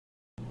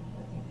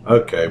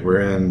Okay,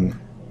 we're in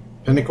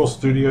Pinnacle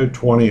Studio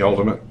 20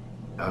 Ultimate.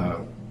 I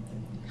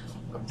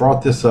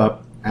brought this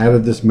up,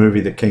 added this movie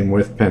that came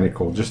with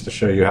Pinnacle just to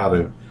show you how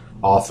to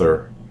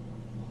author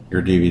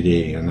your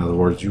DVD. In other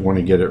words, you want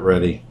to get it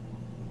ready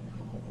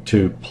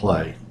to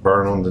play.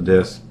 Burn on the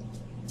disc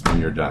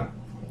and you're done.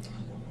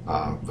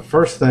 The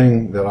first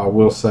thing that I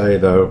will say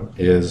though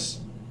is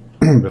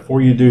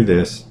before you do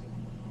this,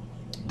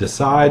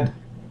 decide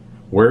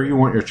where you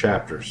want your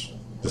chapters.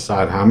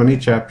 Decide how many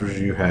chapters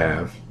you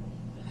have,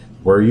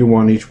 where you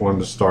want each one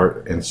to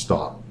start and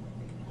stop.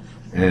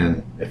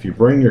 And if you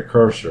bring your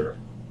cursor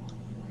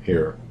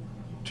here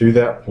to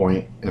that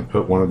point and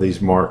put one of these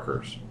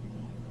markers,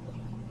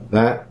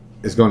 that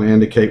is going to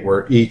indicate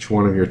where each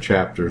one of your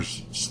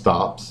chapters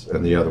stops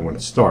and the other one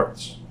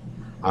starts.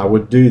 I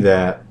would do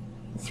that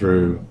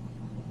through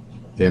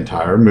the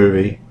entire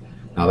movie.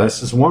 Now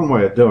this is one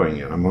way of doing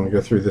it. I'm going to go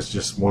through this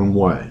just one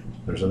way.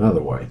 There's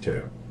another way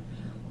too.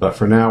 But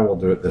for now we'll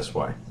do it this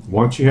way.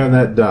 Once you have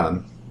that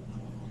done,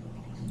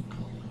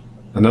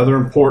 another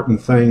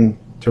important thing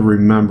to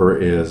remember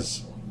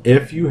is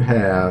if you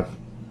have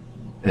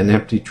an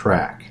empty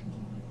track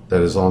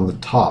that is on the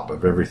top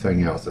of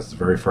everything else, that's the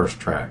very first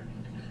track,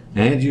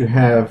 and you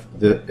have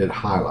it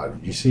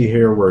highlighted. You see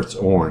here where it's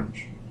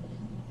orange.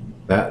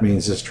 That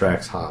means this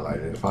track's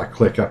highlighted. If I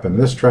click up in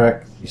this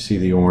track, you see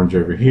the orange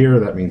over here,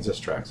 that means this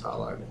track's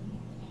highlighted.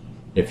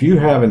 If you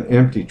have an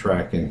empty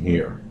track in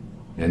here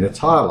and it's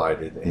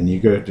highlighted and you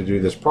go to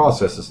do this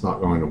process, it's not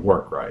going to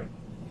work right.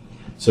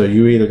 So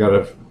you either got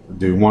to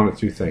do one of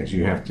two things.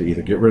 You have to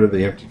either get rid of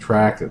the empty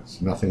track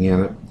that's nothing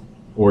in it,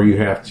 or you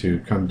have to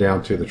come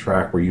down to the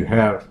track where you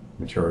have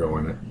material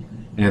in it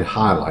and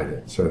highlight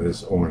it. So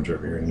there's orange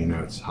over here and you know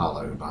it's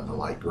highlighted by the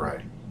light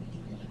gray.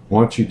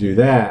 Once you do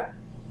that,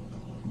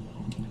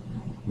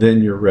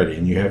 then you're ready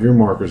and you have your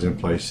markers in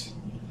place.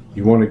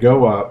 You want to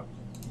go up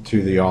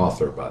to the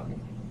author button.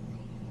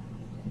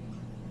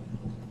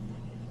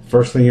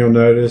 First thing you'll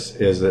notice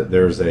is that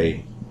there's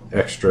a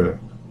extra,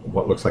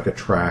 what looks like a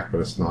track, but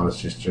it's not.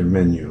 It's just your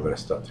menu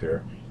list up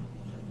here.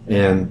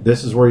 And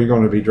this is where you're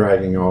going to be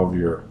dragging all of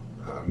your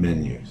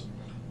menus.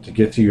 To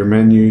get to your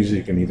menus,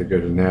 you can either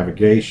go to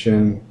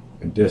navigation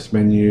and disc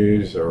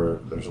menus, or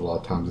there's a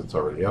lot of times it's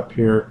already up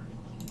here.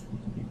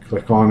 You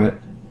click on it,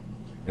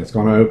 and it's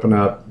going to open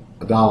up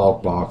a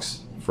dialog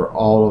box for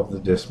all of the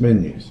disc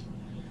menus.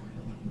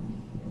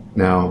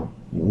 Now,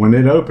 when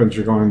it opens,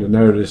 you're going to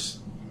notice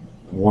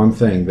one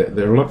thing, that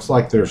there looks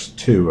like there's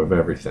two of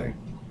everything.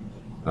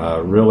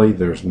 Really,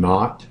 there's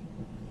not.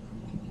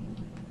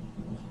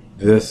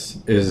 This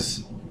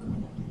is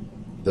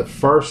the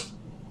first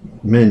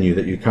menu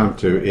that you come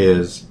to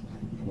is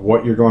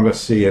what you're going to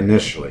see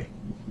initially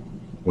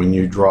when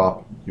you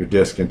drop your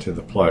disc into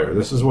the player.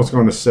 This is what's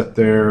going to sit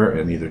there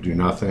and either do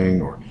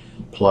nothing or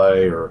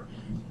play, or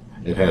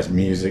it has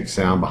music,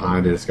 sound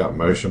behind it, it's got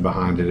motion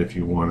behind it if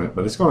you want it,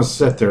 but it's going to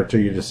sit there until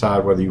you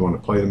decide whether you want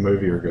to play the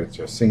movie or go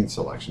to a scene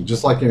selection,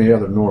 just like any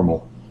other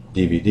normal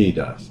DVD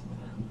does.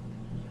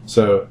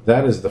 So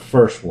that is the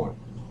first one.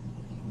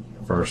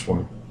 First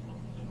one.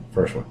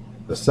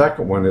 The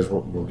second one is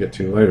what we'll get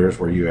to later, is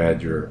where you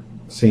add your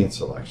scene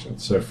selection.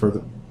 So for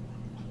the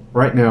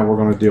right now we're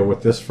going to deal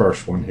with this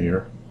first one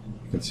here.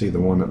 You can see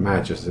the one that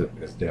matches it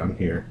is down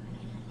here.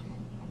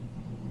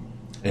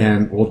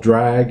 And we'll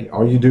drag,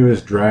 all you do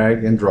is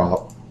drag and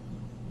drop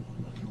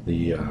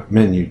the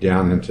menu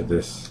down into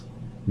this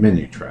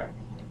menu track.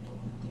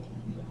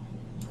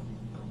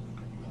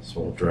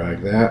 So we'll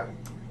drag that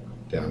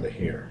down to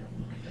here.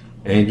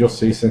 And you'll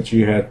see, since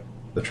you had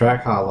the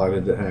track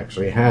highlighted that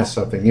actually has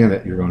something in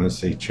it, you're going to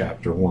see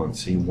chapter 1,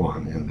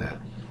 C1 in that.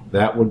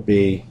 That would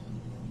be,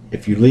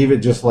 if you leave it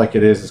just like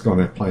it is, it's going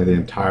to play the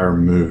entire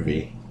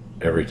movie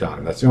every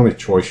time. That's the only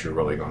choice you're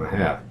really going to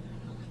have,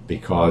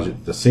 because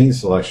the scene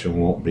selection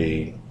won't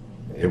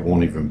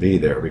even be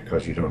there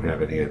because you don't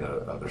have any of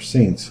the other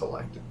scenes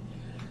selected.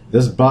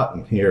 This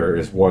button here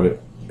is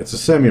what it's a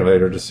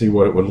simulator to see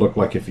what it would look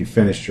like if you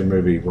finished your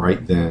movie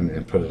right then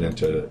and put it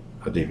into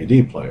a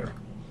DVD player.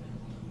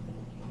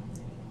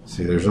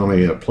 See, there's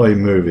only a play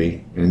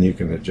movie, and you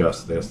can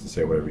adjust this to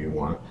say whatever you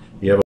want.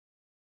 You have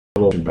a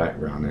little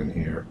background in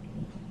here,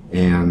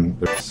 and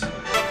there's, it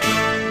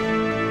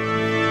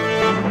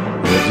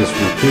just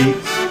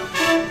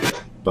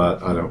repeats,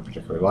 but I don't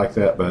particularly like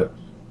that. But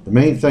the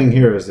main thing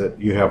here is that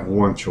you have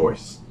one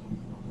choice,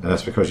 and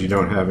that's because you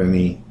don't have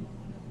any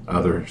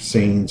other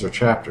scenes or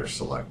chapters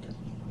selected.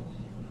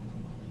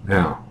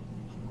 Now,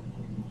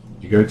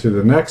 you go to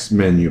the next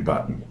menu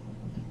button.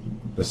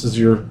 This is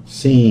your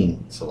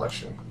scene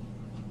selection.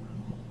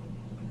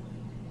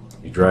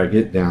 You drag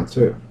it down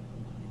too.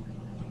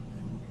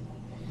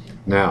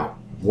 Now,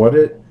 what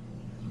it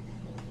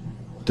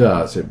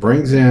does, it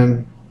brings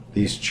in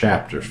these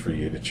chapters for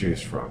you to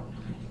choose from.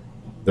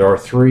 There are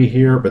 3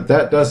 here, but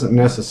that doesn't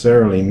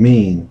necessarily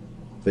mean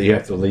that you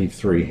have to leave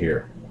 3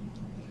 here.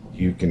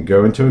 You can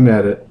go into an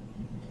edit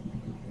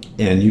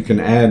and you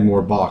can add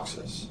more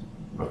boxes.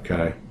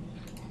 Okay?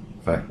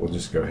 In fact, we'll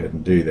just go ahead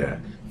and do that.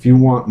 If you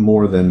want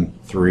more than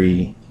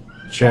 3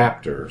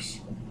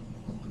 chapters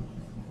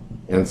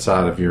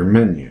inside of your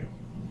menu.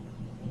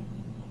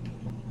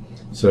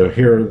 So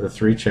here are the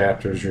 3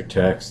 chapters, your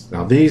text.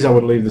 Now these I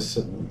would leave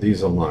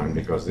these alone,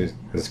 because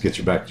this gets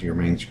you back to your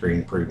main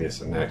screen,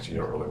 previous and next. You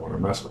don't really want to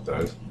mess with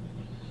those.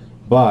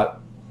 But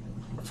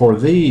for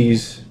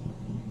these,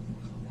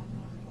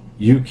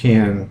 you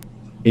can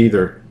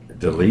either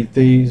delete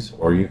these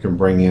or you can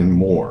bring in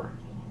more.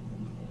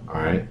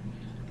 Alright.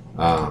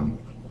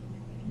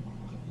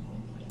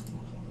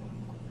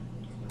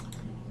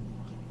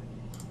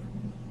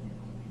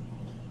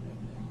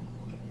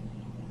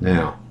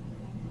 Now,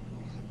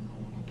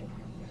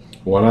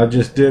 what I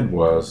just did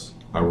was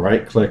I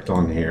right clicked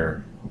on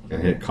here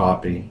and hit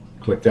copy,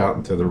 clicked out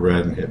into the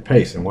red and hit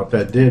paste, and what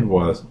that did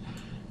was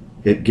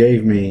it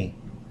gave me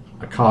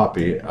a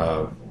copy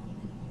of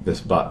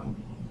this button.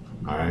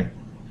 Alright,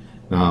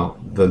 now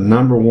the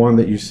number 1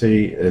 that you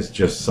see is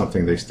just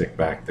something they stick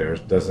back there.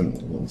 It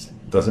doesn't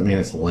mean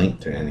it's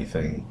linked to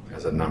anything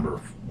as a number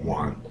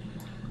 1.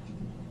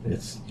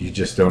 You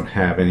just don't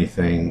have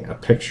anything, a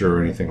picture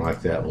or anything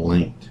like that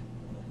linked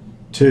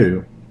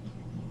to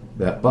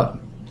that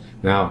button.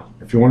 Now,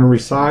 if you want to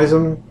resize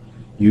them,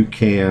 you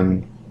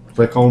can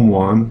click on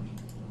one,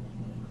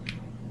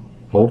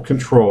 hold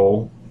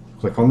Control,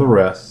 click on the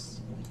rest,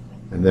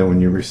 and then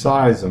when you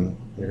resize them,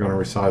 you're going to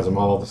resize them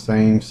all the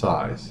same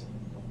size.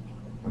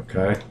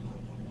 Okay?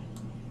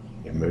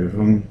 You move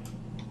them,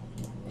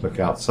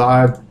 click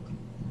outside,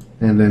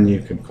 and then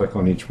you can click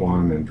on each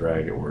one and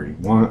drag it where you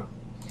want.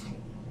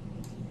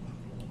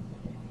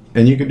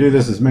 And you can do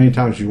this as many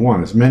times as you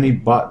want, as many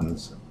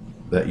buttons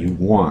that you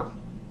want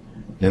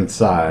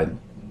inside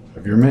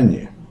of your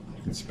menu.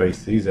 You can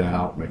space these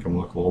out, make them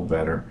look a little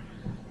better.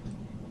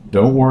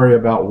 Don't worry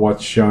about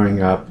what's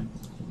showing up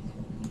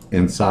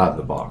inside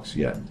the box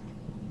yet.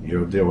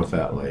 You'll deal with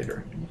that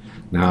later.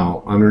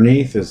 Now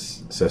underneath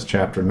says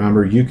chapter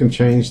number. You can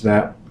change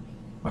that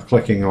by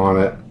clicking on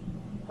it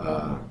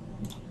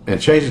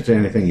and change it to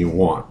anything you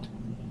want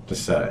to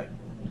say.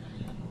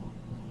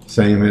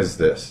 Same as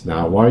this.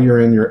 Now while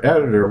you're in your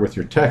editor with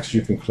your text,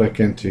 you can click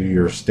into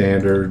your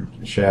standard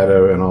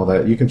shadow and all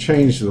that. You can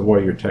change the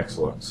way your text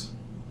looks.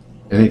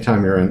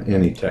 Anytime you're in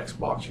any text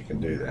box, you can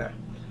do that.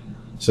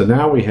 So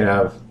now we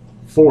have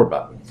 4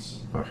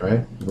 buttons.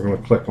 Okay, we're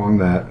going to click on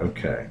that.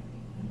 Okay.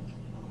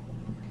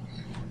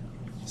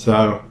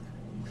 So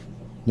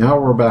now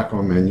we're back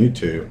on menu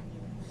 2,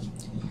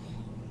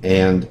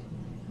 and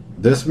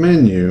this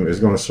menu is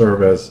going to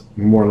serve as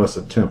more or less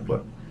a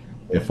template.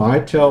 If I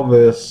tell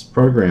this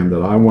program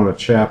that I want a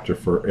chapter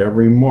for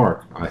every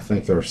mark, I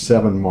think there are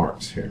 7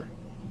 marks here.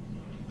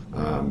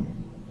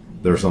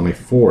 There's only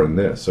 4 in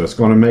this, so it's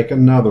going to make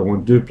another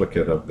one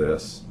duplicate of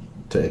this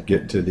to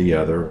get to the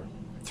other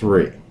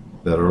 3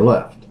 that are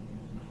left.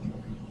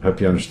 I hope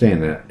you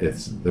understand that.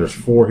 There's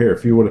 4 here.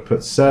 If you would have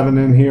put 7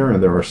 in here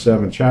and there are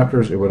 7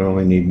 chapters, it would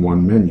only need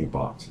 1 menu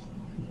box.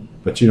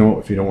 But you know,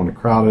 if you don't want to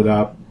crowd it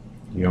up,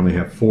 you only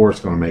have 4. It's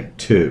going to make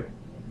 2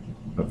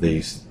 of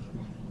these.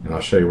 And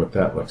I'll show you what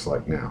that looks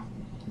like now.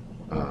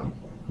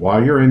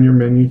 While you're in your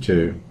menu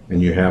 2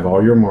 and you have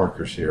all your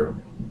markers here,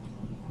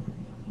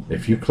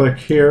 if you click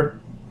here,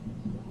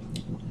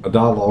 a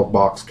dialog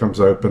box comes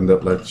open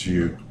that lets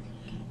you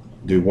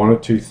do one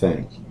of 2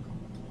 things.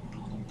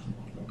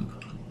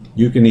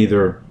 You can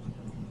either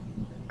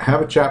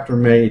have a chapter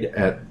made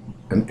at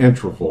an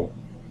interval,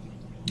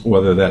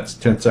 whether that's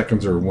 10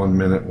 seconds or 1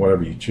 minute,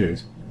 whatever you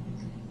choose,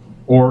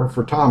 or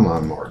for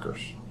timeline markers.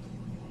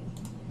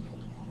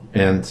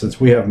 And since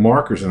we have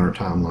markers in our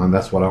timeline,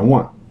 that's what I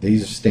want.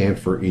 These stand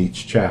for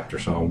each chapter,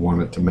 so I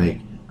want it to make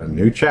a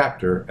new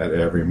chapter at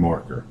every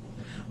marker.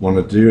 I want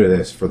to do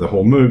this for the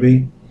whole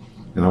movie,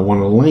 and I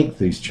want to link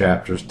these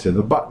chapters to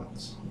the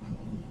buttons.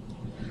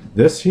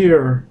 This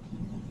here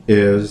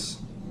is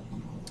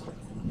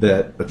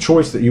that a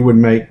choice that you would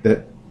make,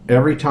 that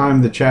every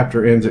time the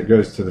chapter ends, it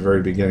goes to the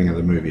very beginning of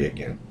the movie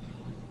again.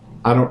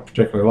 I don't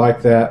particularly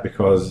like that,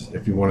 because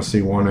if you want to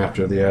see one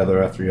after the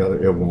other,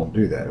 it won't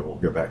do that. It will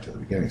go back to the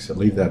beginning. So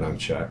leave that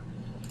unchecked.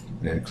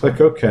 And click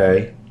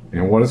OK.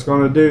 And what it's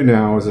going to do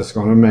now is it's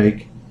going to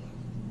make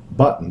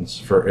buttons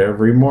for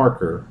every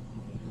marker.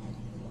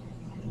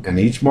 And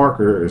each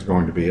marker is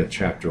going to be a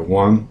chapter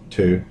 1,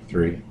 2,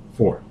 3,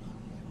 4.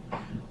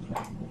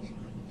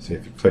 See,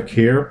 if you click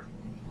here,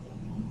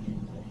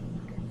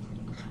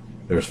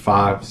 there's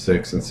 5,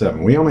 6, and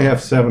 7. We only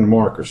have 7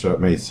 markers, so it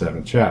made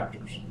 7 chapters.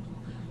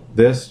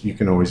 This you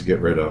can always get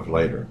rid of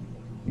later.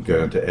 You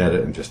go into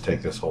edit and just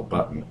take this whole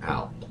button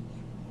out.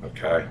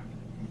 Okay?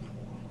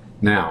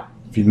 Now,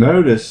 if you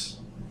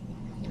notice,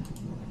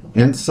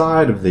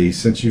 inside of these,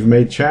 since you've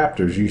made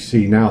chapters, you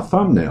see now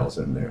thumbnails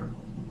in there.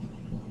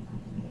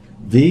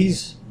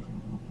 These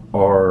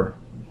are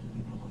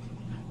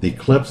the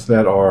clips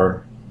that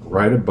are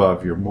right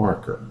above your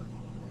marker.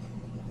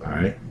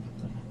 Alright?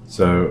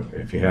 So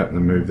if you happen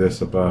to move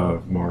this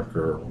above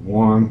marker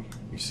 1,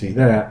 you see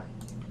that.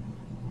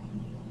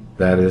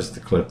 That is the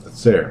clip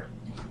that's there.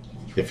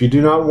 If you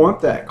do not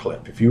want that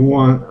clip, if you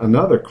want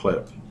another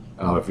clip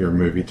out of your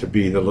movie to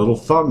be the little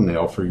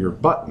thumbnail for your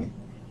button,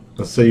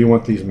 let's say you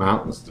want these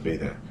mountains to be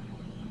there.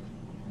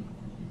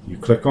 You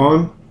click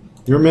on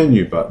your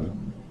menu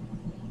button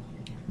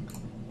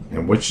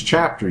and which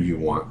chapter you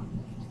want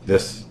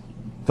this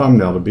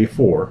thumbnail to be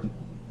for.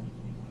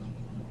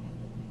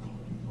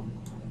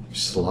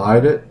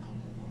 Slide it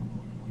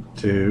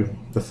to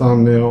the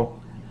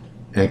thumbnail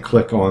and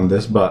click on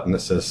this button that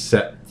says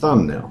Set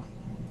Thumbnail.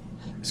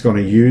 It's going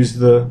to use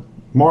the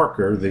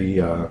marker,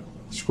 the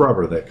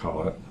scrubber they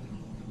call it,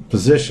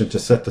 position to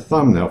set the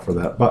thumbnail for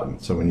that button.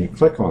 So when you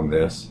click on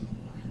this,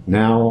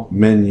 now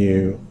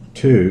menu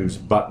 2's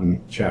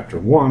button chapter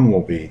 1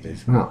 will be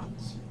these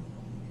mountains.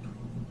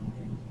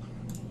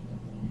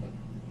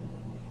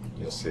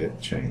 You'll see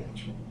it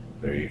change.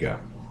 There you go.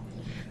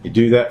 You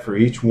do that for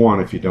each one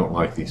if you don't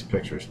like these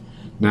pictures.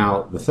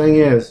 Now the thing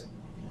is,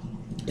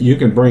 you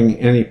can bring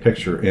any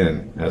picture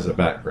in as a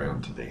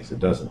background to these. It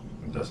doesn't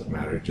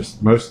matter.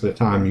 Just most of the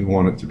time you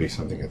want it to be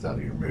something that's out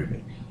of your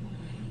movie.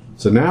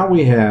 So now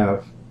we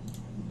have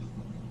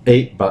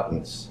 8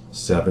 buttons,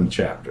 7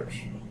 chapters,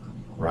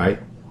 right?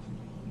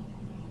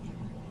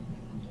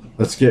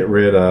 Let's get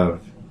rid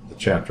of the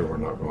chapter we're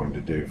not going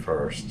to do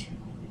first.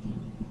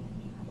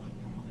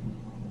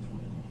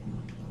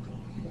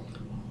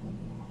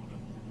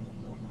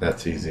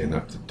 That's easy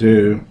enough to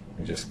do.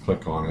 You just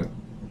click on it,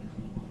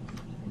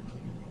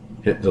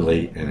 hit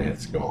delete, and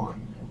it's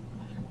gone.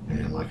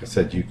 And like I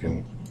said, you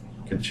can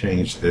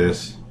change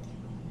this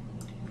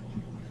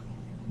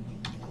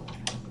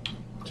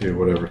to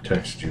whatever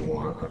text you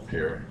want up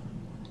here.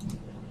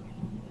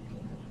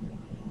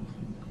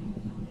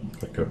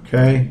 Click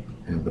OK,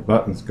 and the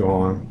button's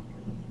gone.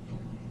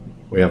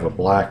 We have a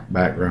black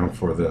background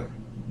for the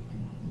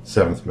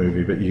 7th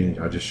movie, but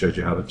I just showed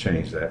you how to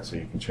change that, so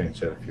you can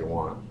change that if you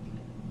want.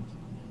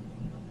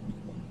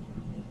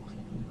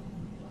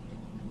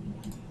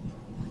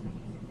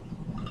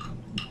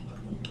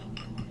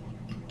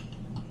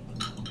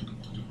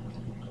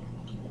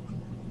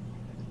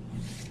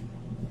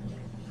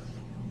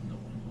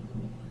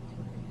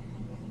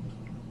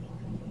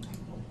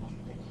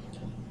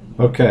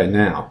 Okay,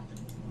 now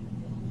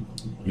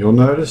you'll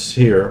notice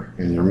here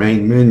in your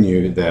main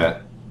menu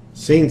that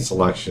scene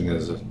selection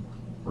is a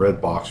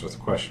red box with a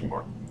question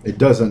mark. It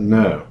doesn't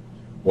know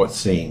what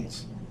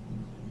scenes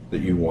that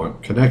you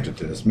want connected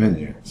to this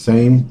menu.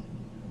 Same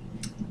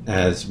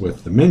as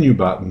with the menu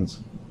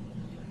buttons,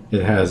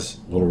 it has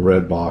little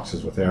red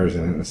boxes with arrows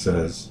in it and it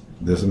says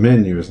this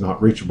menu is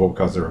not reachable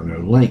because there are no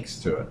links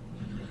to it.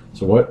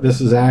 So what this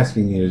is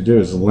asking you to do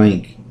is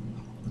link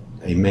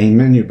a main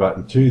menu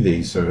button to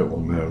these so it will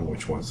know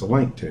which one's to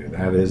link to.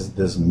 That is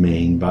this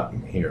main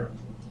button here.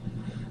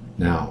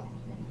 Now,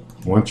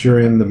 once you're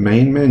in the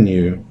main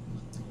menu,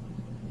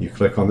 you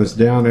click on this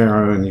down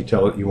arrow and you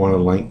tell it you want to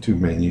link to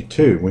menu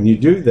 2. When you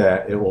do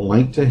that, it will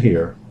link to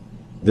here.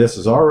 This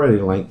is already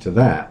linked to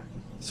that,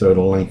 so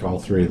it'll link all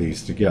 3 of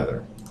these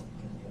together.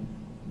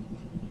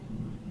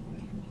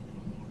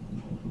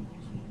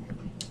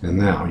 And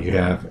now you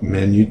have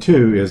menu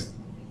 2 is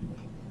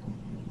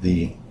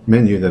the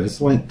menu that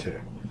it's linked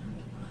to.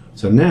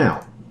 So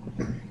now,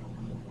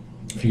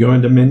 if you go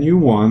into menu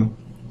 1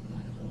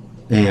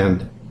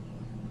 and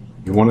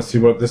you want to see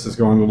what this is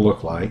going to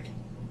look like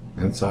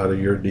inside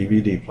of your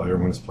DVD player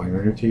when it's playing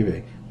on your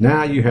TV,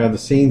 now you have the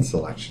scene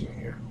selection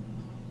here.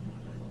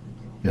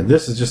 And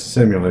this is just a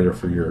simulator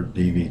for your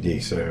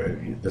DVD, so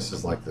this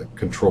is like the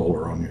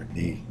controller on your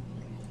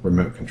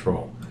remote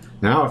control.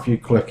 Now if you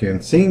click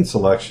in scene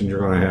selection, you're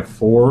going to have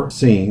 4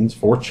 scenes,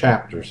 4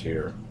 chapters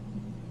here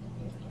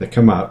that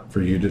come up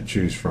for you to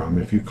choose from.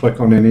 If you click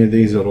on any of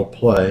these, it'll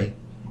play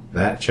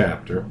that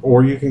chapter,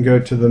 or you can go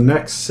to the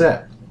next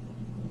set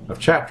of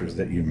chapters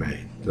that you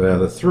made, the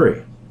other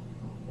 3.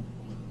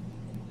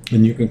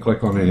 And you can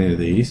click on any of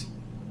these,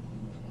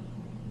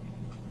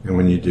 and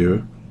when you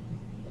do,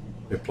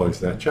 it plays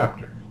that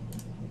chapter.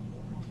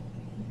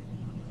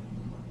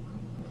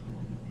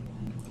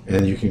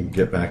 And you can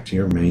get back to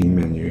your main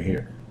menu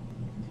here.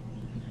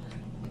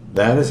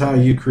 That is how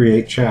you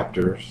create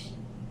chapters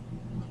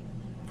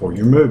for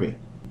your movie.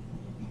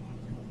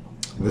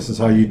 This is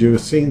how you do a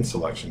scene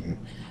selection.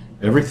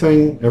 Every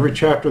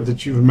chapter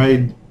that you've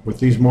made with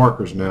these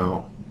markers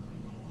now,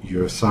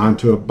 you assign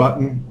to a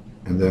button,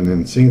 and then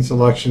in scene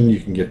selection you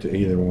can get to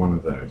either one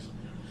of those.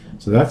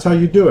 So that's how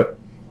you do it.